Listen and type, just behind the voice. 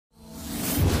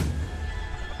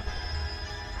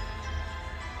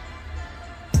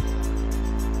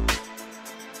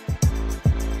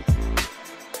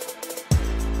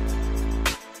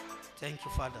Thank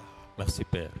you, Father. Merci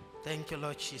Père. Thank you,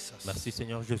 Lord Jesus. Merci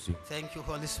Seigneur Jésus. Thank you,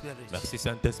 Holy Spirit. Merci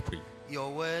Saint-Esprit. Your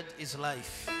word is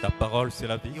life. Ta parole c'est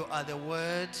la vie. You are the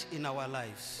word in our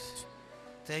lives.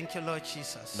 Thank you, Lord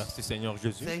Jesus. Merci Seigneur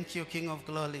Jésus. Thank you, King of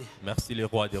Glory. Merci le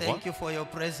roi des rois. Thank you for your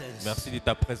presence. Merci de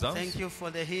ta présence. Thank you for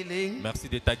the healing. Merci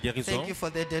de ta guérison. Thank you for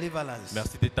the deliverance.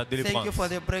 Merci de ta délivrance. Thank you for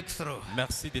the breakthrough.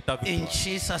 Merci de ta In victoire.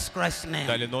 Jesus Christ's Dans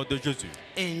name. le nom de Jésus.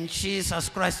 In Jesus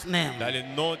Christ's name. Dans le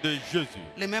nom de Jésus.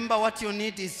 Remember what you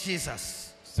need is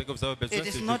Jesus. Ce que vous avez besoin, It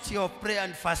is c'est not Jésus. your prayer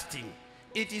and fasting.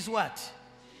 It is what?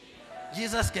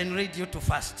 Jesus can lead you to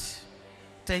fast.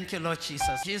 Thank you, Lord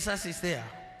Jesus. Jesus is there.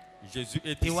 Jésus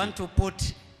est He ici. wants to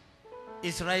put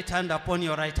his right hand upon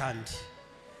your right hand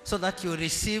so that you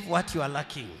receive what you are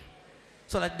lacking.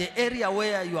 So that the area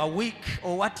where you are weak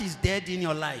or what is dead in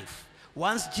your life,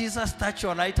 once Jesus touches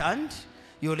your right hand,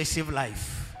 you receive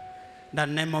life. In the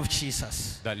name of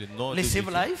Jesus. Dans le nom Receive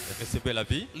de Jésus. life. Recevez la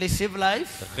vie. Receive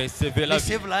life. Recevez la vie.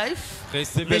 Receive life.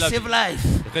 Recevez la Receive vie. life.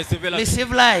 Recevez la vie.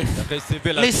 Receive life.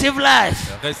 Recevez la vie. Receive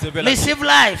life. Recevez la vie. Receive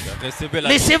life. Recevez la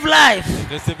vie. Receive life.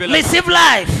 Recevez la vie. Receive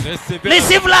life. Recevez la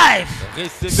Receive vie. life.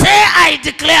 Recevez Say, la I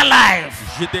declare life.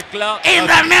 vie. Je déclare In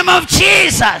la the vie. name of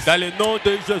Jesus. Dans le nom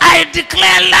de Jésus. I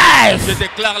declare life. Je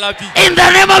déclare la vie. In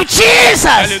the name of Dans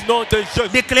Jesus. le nom de Jésus.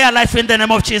 Declare life in the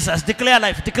name of Jesus. Declare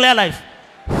life. Declare life.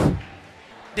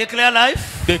 Declare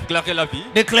life. Déclarez la vie.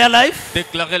 Declare life.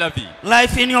 Déclarez la vie.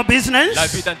 Life in your business. La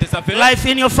vie dans tes affaires. Life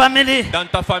in your family. Dans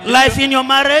ta famille. Life in your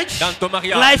marriage. Dans ton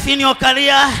mariage. Life in your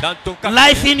career. Dans ton quartier.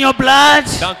 Life in your blood.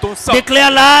 Dans ton sang.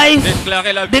 Declare life.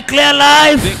 Déclarez la vie. Declare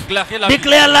life. Déclarez la vie.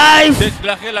 Declare life.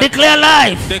 Déclarez la vie. Declare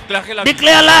life. Déclarez la vie.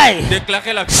 Declare life.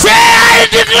 Déclarez la vie. Say, I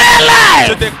declare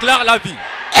Je life. déclare la vie.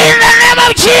 In the name of Dans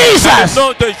le Jesus.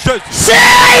 nom de Jésus. Say,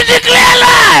 I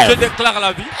declare Je life. déclare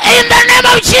la vie. In the name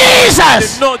of Dans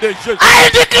Jesus. le nom de Jésus. I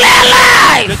declare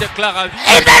Je life. déclare la vie.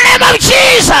 In the name of Dans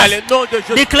Jesus. le nom de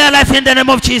Jésus. Declare life in the name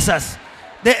of Jesus.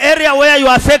 The area where you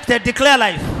are affected, declare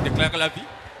life. Déclarez la vie.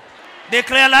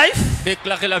 Declare life.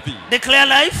 Déclarez la vie. Declare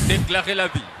life. Déclarez la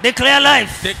vie. Declare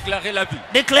life. Déclarez la vie.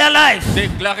 Declare life.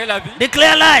 Déclarez la vie.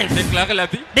 Declare life. Déclarez la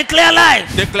vie. Declare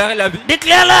life. Déclarez la vie.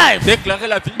 Declare life. Déclarez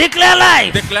la vie. Declare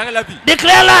life. Déclarez la vie.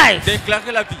 Declare life.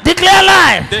 Déclarez la vie. Declare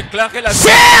life. Déclarez la vie.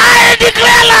 Say, I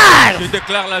declare Je life.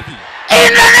 déclare la vie.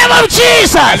 In the name of Dans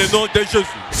le Jesus. nom de Jésus.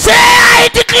 Say, I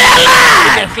declare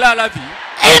Je life. déclare la vie.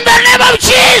 In the name of Dans le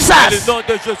Jesus. nom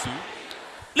de Jésus.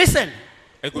 Listen.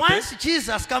 Écoutez. Once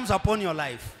Jesus comes upon your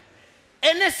life,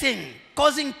 anything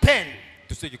causing pain,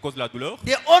 Tout ce qui cause la douleur,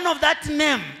 the honor of that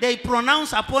name they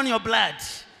pronounce upon your blood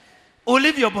will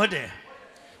leave your body.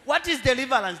 What is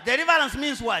deliverance? Deliverance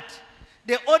means what?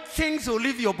 The old things will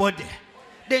leave your body.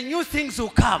 The new things will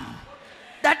come.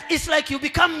 That is like you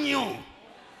become new.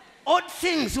 Old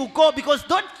things will go because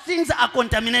those things are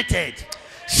contaminated.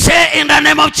 Say in the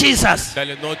name of Jesus, dans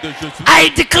le nom de Jésus, I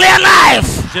declare life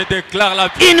je déclare la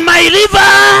vie. in my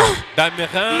liver, Dans mes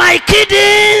reins, my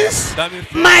kidneys, dans mes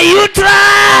my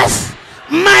uterus,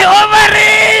 my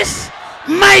ovaries,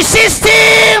 my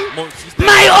system, mon système,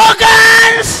 my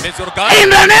organs. mes organes, In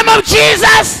the name of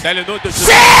Jesus, dans le nom de Jésus.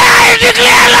 say I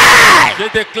declare life.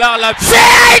 Je déclare la vie. Say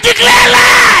I declare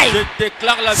life. Je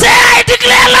déclare la vie. Say I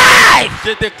declare life.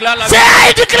 Je déclare la Say vie.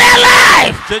 I declare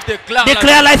life. Je déclare la vie.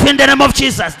 Declare life in the name of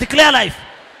Jesus. Declare life.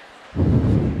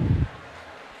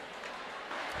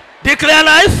 Declare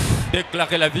life.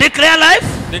 Déclarez la vie. Declare life.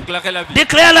 Déclarez la vie.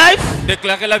 Declare life.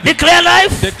 Déclarez la vie. Declare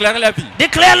life. Déclarez la vie.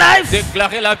 Declare life.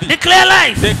 Déclarez la vie. Declare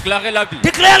life. Déclarez la vie.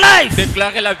 Declare life.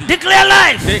 Déclarez la vie. Declare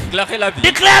life. Déclarez la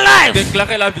vie. Declare life.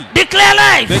 Déclarez la vie. Declare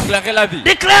life. Déclarez la vie.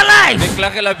 Declare life.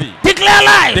 Déclarez la vie. Declare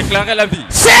life. Déclarez la vie.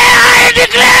 Say I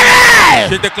declare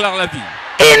Je life déclare la vie.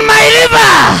 in my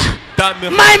liver, Dans mes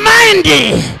my mind,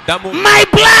 dans mon, my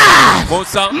blood, mon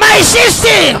sang, my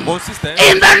system. mon système.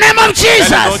 In the name of Dans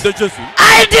le nom Jesus, de Jésus.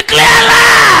 I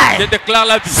declare Je life. déclare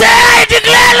la vie. Say I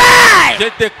declare life.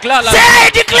 Je déclare la Say vie.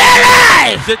 I declare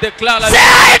life. Je déclare la Say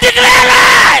vie. I declare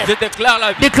life. Je déclare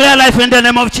la vie. Declare life in the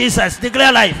name of Jesus.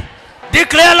 Declare life.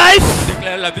 Declare life.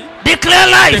 Déclarez la vie. Declare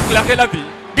life. Déclarez la vie.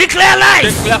 Declare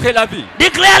life. Déclarez la vie.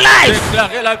 Declare life.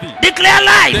 Déclarez la vie. Declare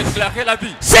life. Déclarez la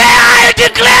vie. Say I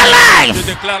declare Je life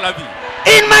déclare la vie.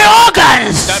 in my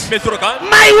organs, Dans mes organes,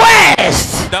 my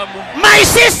waist, dans mon, my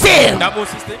system, dans mon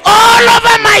système, all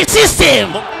over my system.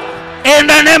 In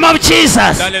the name of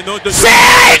Jesus. dans le nom de Say Jésus.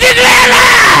 I declare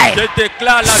life. Je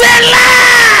déclare la Say vie.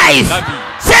 life. La vie.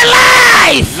 Say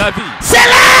life. La vie. Say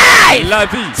life. La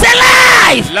vie. Say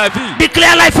life. La vie.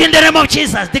 Declare life in the name of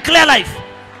Jesus. Declare life.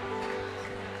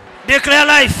 Declare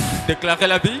life. Déclarer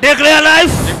la vie. Declare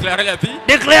life. Déclarer la vie.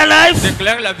 Declare life.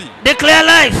 Déclarer la vie. Declare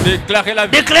life. Déclarer la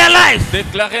vie. Declare life.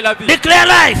 Déclarer la vie. Declare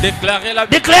life. Déclarer la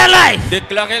vie. Declare life.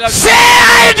 Déclarer la vie. Say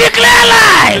I declare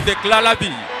Je life. déclare la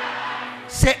vie.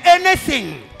 Say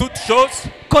anything Toute chose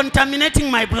contaminating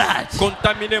my blood,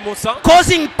 contaminer mon sang,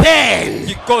 causing pain,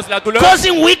 qui cause la douleur,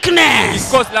 causing qui weakness,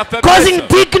 cause la causing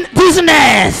faiblesse,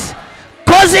 dizziness,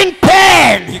 causing qui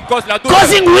pain, cause la douleur,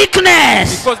 causing qui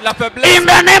weakness. cause la faiblesse. In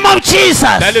the name of Dans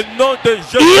Jesus, le nom de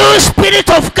Jésus, you spirit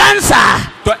of cancer,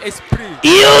 toi esprit,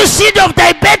 you seed of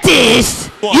diabetes,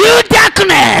 you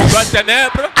darkness, toi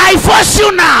ténèbres, I force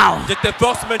you now. je te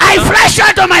force I maintenant, flush you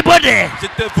out of my body. je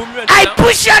te vomis I maintenant,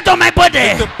 push you out of my je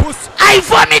body. te pousse, I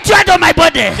vomit you out of my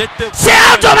body. je te Say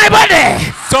out of my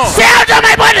body. Sors. Say out of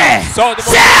my body. Sors de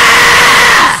mon Say.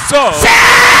 Sors. Say.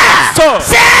 Sors.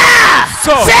 Say.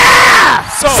 Sors. Say.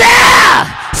 Sors. Say.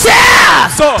 Say.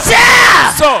 Sors. Say.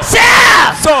 Sors. Say.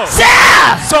 Sors. Say.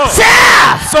 Sors. Say.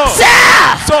 Sors. Say.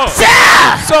 Sors. Say.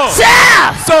 Sors. Say.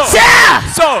 Sors.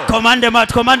 Say. Sors. Command them out.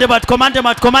 Command them out. Command them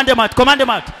out. Command them out. Command them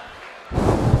out.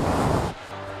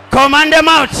 Command them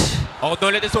out.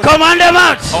 Ordonne-les de sortir. Command them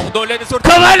out. Ordonne-les de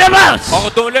sortir. Command them out.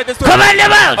 Ordonne-les de sortir. Command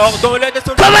them out. Ordonne-les de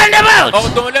sortir. Command them out.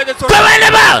 Ordonne-les de sortir. Command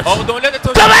them out. Ordonne-les de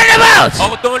sortir. Command them out.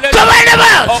 Ordonne-les de Command them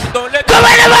out. Ordonne-les de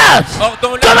Command them out.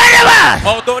 Ordonne-les Command them out.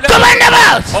 Ordonne-les Command them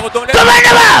out. Ordonne-les Command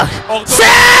them out. Ordonne-les Say.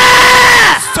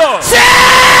 Sors. Say.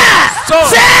 Sors.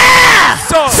 Say.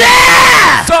 Sors. Say.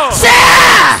 Sors. Say.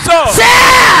 Sors. Say.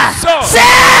 Sors. Say.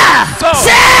 Sors.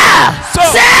 Say.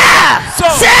 Sors. Say.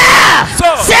 Sors. Say.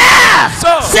 Sors. Say.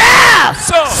 Sors. Say.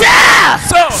 Sors. Say.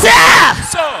 Sors. Say.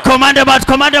 Sors. Command them out.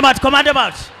 Command them out. Command them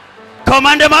out.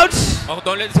 Command them out.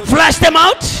 Ordonne-les de sortir. Flush them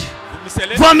out.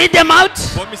 Vomissez-les. Vomit them out.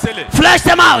 Vomissez-les. Flush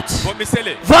them out.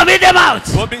 Vomissez-les. Vomit them out.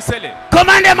 Vomissez-les.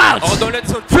 Command them out. Ordonne-les de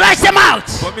sortir. Flush them out.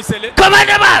 Vomissez-les. Command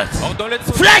them out. Ordonne-les de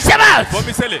sortir. Flush them out.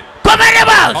 Vomissez-les. Command them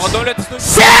out. Ordonne-les de sortir.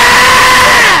 Say.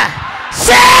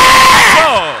 Say.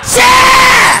 Sors. Say.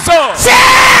 Sors. Say.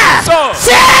 Sors.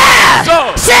 Say.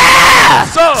 Sors. Say.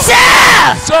 Sors. Say.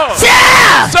 Sors. Say.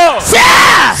 Sors. Say.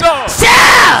 Sors. Say.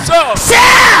 Sors. Say.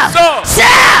 Sors.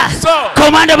 Say. Sors.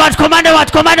 Command them out. Command them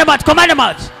out. Command them out. Command them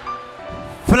out.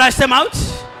 Flush them out.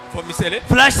 Vomissez-les.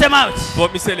 Flush them out.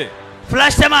 Vomissez-les.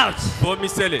 Flush them out.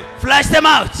 Vomissez-les. Flush them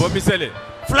out. Vomissez-les.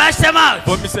 Flush them out.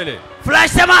 Vomissez-les.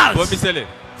 Flush them out. Vomissez-les.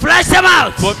 Flush them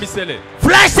out. Vomissez-les.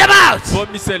 Flush them out.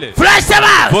 Vomissez-les. Flush them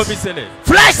out. Vomissez-les.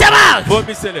 Flush them out.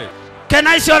 Vomissez-les. Can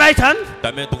I see your right hand?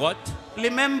 Ta main droite,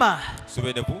 Remember,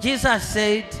 souvenez-vous, Jesus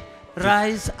said,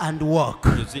 rise and walk.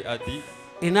 Jésus a dit,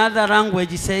 In other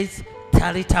language, he says,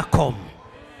 Talita kom.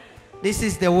 This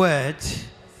is the word,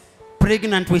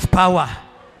 pregnant with power.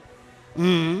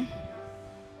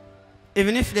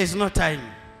 Even if there's no time,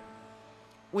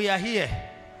 we are here,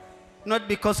 not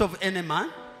because of any man,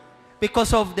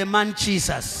 because of the man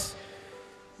Jesus,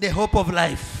 the hope of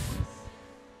life.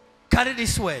 Carry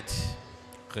this word.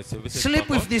 recevez cette Sleep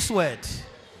parole, with this word.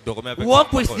 dormez avec Walk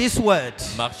cette with parole, this word.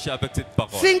 marchez avec cette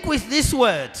parole, Think with this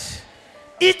word.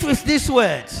 Eat with this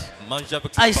word. mangez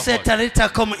avec I cette said, parole. Tarita,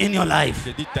 come in your life.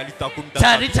 J'ai dit, Talita kum dans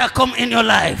ta vie. Tarita, come in your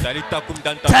life. Talita kum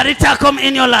dans ta vie. Tarita, come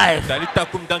in your life. Talita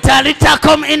kum dans ta vie. Tarita,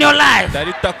 come in your life.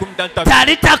 Talita kum dans ta vie.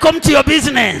 Tarita, come to your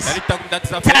business. Talita kum dans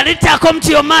tes affaires. Tarita, come to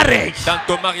your marriage. Dans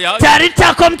ton mariage.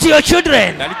 Tarita, come to your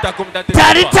children. Talita kum dans tes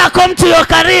enfants. Tarita, come to your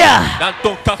career. Dans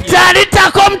ton carrière.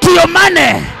 Tarita, come to your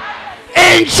money.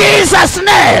 In Jesus'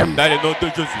 name. Dans le nom de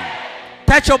Jésus.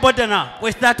 Touch your body now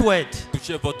with that word.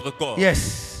 Touchez votre corps.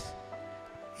 Yes.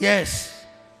 Yes.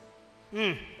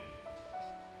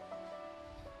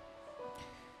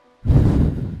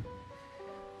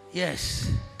 Yes.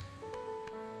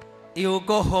 You will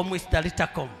go home with Talita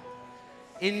come.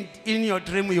 In your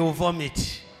dream you will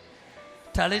vomit.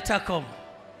 Talita come.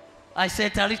 I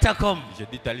said Talita come. J'ai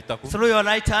dit Talita kum. Through your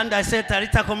right hand I said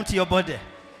Talita come to your body.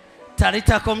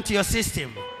 Talita come to your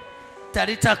system.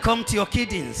 Talita come to your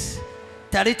kidneys.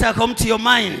 Talita come to your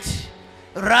mind.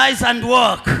 Rise and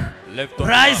walk. Lève-toi.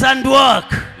 Rise and walk.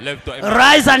 Lève-toi et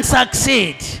Rise and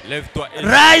succeed. Lève-toi et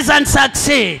Rise and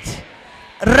succeed.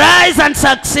 Rise and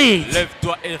succeed.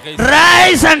 Lève-toi et résiste.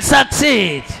 Rise and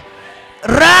succeed.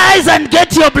 Rise and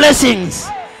get your blessings.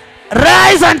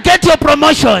 Rise and get your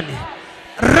promotion.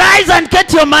 Rise and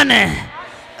get your money.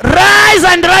 Rise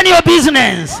and run your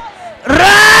business.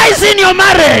 Rise in your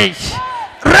marriage.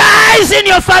 Rise in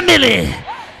your family.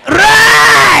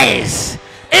 Rise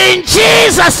in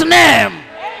Jesus' name.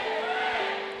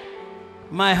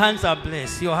 My hands are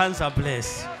blessed. Your hands are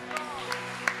blessed.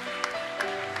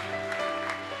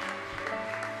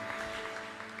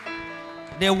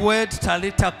 The word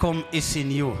Talita Kum is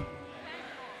in you.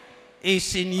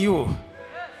 It's in you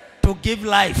to give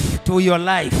life to your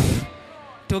life.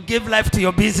 to give life to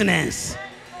your business,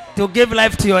 to give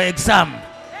life to your exam.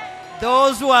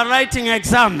 Those who are writing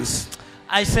exams,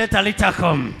 I say, Talita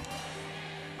come.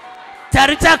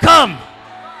 Talita come.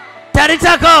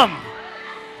 Talita come.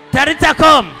 Talita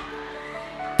come.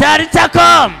 Talita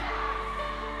come.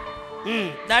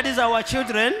 That is our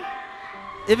children.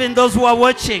 Even those who are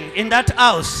watching in that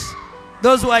house,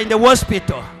 those who are in the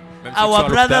hospital, our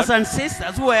brothers and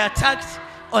sisters who were attacked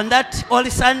on that Holy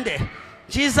Sunday.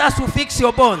 Jesus will fix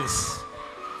your bones.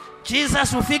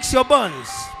 Jesus will fix your bones.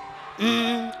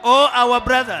 All our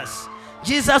brothers,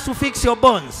 Jesus will fix your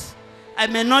bones. I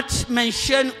may not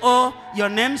mention all your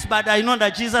names, but I know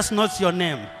that Jesus knows your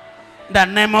name. The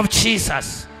name of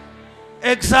Jesus.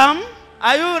 Exam?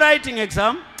 Are you writing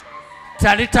exam?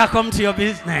 Tarita, come to your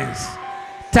business.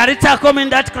 Tarita, come in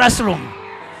that classroom.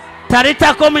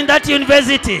 Tarita, come in that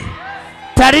university.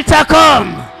 Tarita,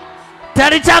 come.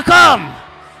 Tarita, come.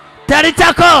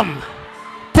 Tarita, come.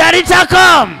 Tarita,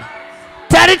 come.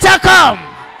 Tarita, come.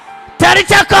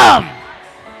 Tarita, come.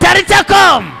 Tarita,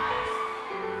 come.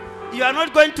 You are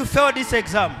not going to fail this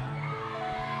exam.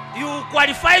 You will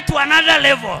qualify to another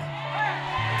level.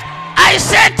 I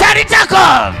said, Tarita,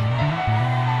 come.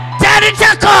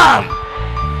 Tarita, come.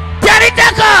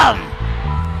 Tarita, come.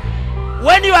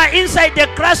 When you are inside the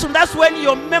classroom, that's when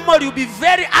your memory will be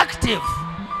very active.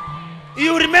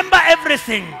 You remember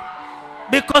everything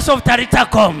because of Tarita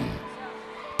come.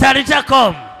 Tarita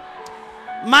come.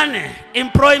 Money,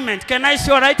 employment. Can I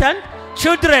see your right hand?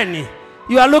 Children,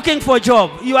 you are looking for a job.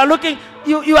 You are looking,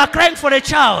 you are crying for a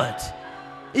child.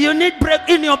 You need break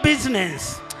in your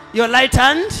business. Your right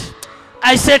hand.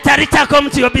 I say, Tarita, come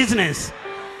to your business.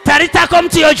 Tarita, come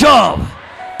to your job.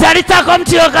 Tarita, come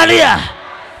to your career.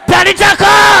 Tarita,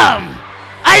 come.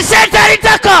 I said,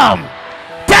 Tarita, come.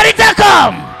 Tarita,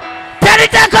 come.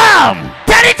 Tarita, come.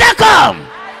 Tarita, come.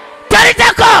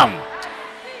 Tarita, come.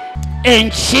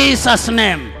 In Jesus'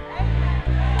 name.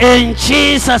 In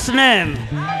Jesus' name.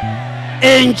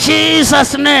 In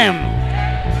Jesus' name.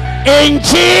 In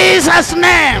Jesus'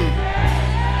 name.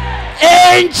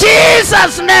 In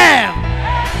Jesus' name.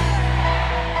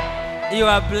 You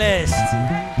are blessed.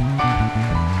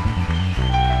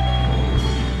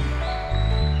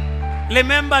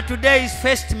 Remember, today is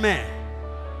 1st May.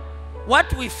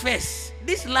 What we face,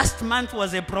 this last month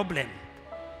was a problem.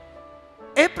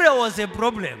 April was a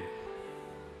problem.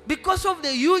 Because of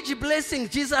the huge blessing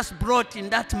Jesus brought in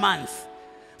that month,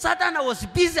 Satan was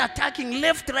busy attacking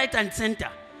left, right, and center.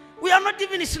 We are not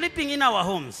even sleeping in our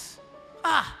homes.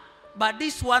 But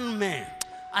this one May,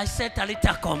 I said,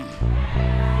 Talita, come.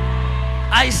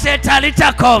 I said,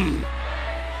 Talita, come.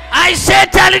 I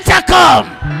said, Talita, come.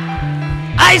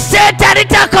 I said,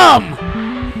 Tarita, come.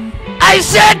 I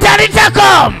said, Tarita,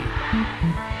 come.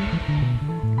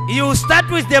 You start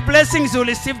with the blessings you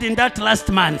received in that last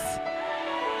month.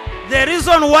 The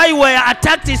reason why we were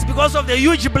attacked is because of the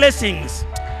huge blessings.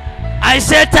 I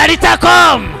said, Tarita,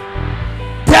 come.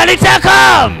 Tarita,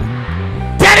 come.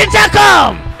 Tarita,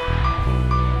 come.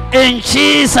 In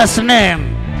Jesus'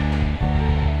 name.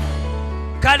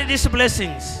 Carry these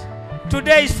blessings.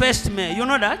 Today is 1st May. You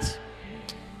know that?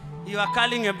 You are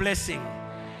carrying a blessing,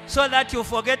 so that you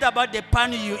forget about the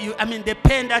pain the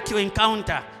pain that you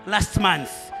encountered last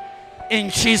month. In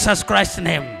Jesus Christ's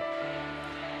name.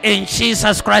 In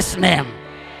Jesus Christ's name.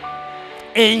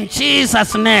 In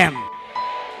Jesus' name.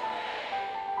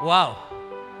 Wow.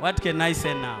 What can I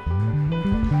say now?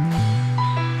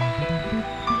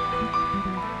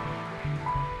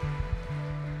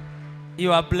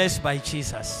 You are blessed by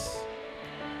Jesus.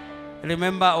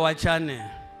 Remember our channel.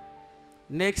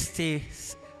 Next day,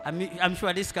 I'm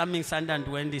sure this coming Sunday and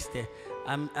Wednesday,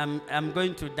 I'm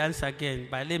going to dance again,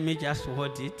 but let me just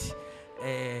hold it.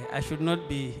 I should not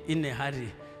be in a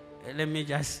hurry. Let me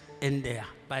just end there.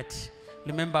 But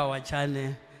remember our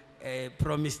channel,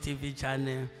 Promise TV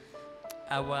channel,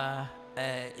 our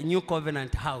New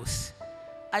Covenant house.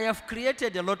 I have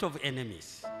created a lot of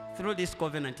enemies through this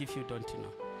covenant, if you don't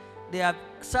know. There are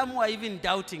some who are even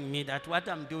doubting me that what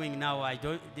I'm doing now,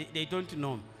 they don't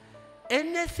know.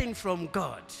 Anything from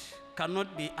God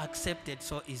cannot be accepted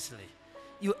so easily.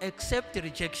 You accept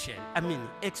rejection.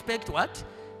 Expect what?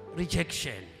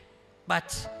 Rejection.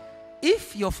 But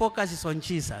if your focus is on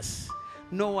Jesus,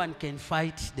 no one can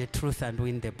fight the truth and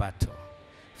win the battle.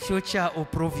 Future will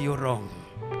prove you wrong.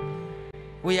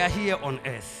 We are here on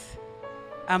earth.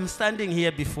 I'm standing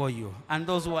here before you and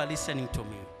those who are listening to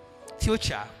me.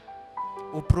 Future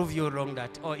will prove you wrong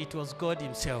that, it was God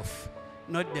himself,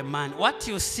 not the man. What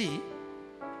you see,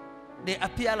 the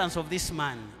appearance of this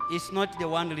man is not the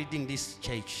one leading this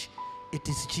church. It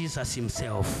is Jesus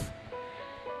himself.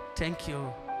 Thank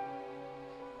you.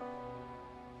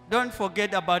 Don't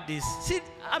forget about this. See,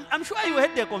 I'm sure you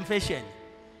heard the confession.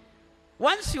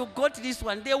 Once you got this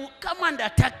one, they will come and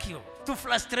attack you to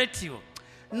frustrate you.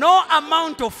 No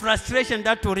amount of frustration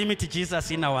that will limit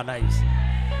Jesus in our lives.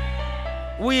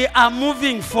 We are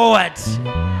moving forward.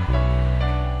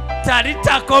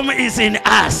 Taritacom is in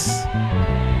us.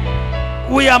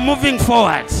 We are moving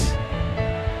forward.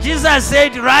 Jesus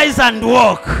said, rise and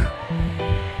walk.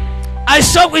 I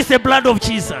soak with the blood of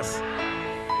Jesus.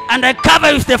 And I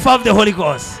cover with the fire of the Holy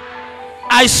Ghost.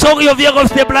 I soak your vehicle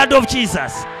with the blood of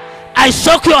Jesus. I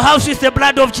soak your house with the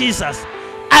blood of Jesus.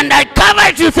 And I cover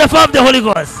it with the fire of the Holy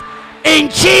Ghost. In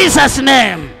Jesus'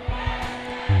 name.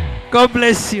 God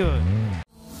bless you.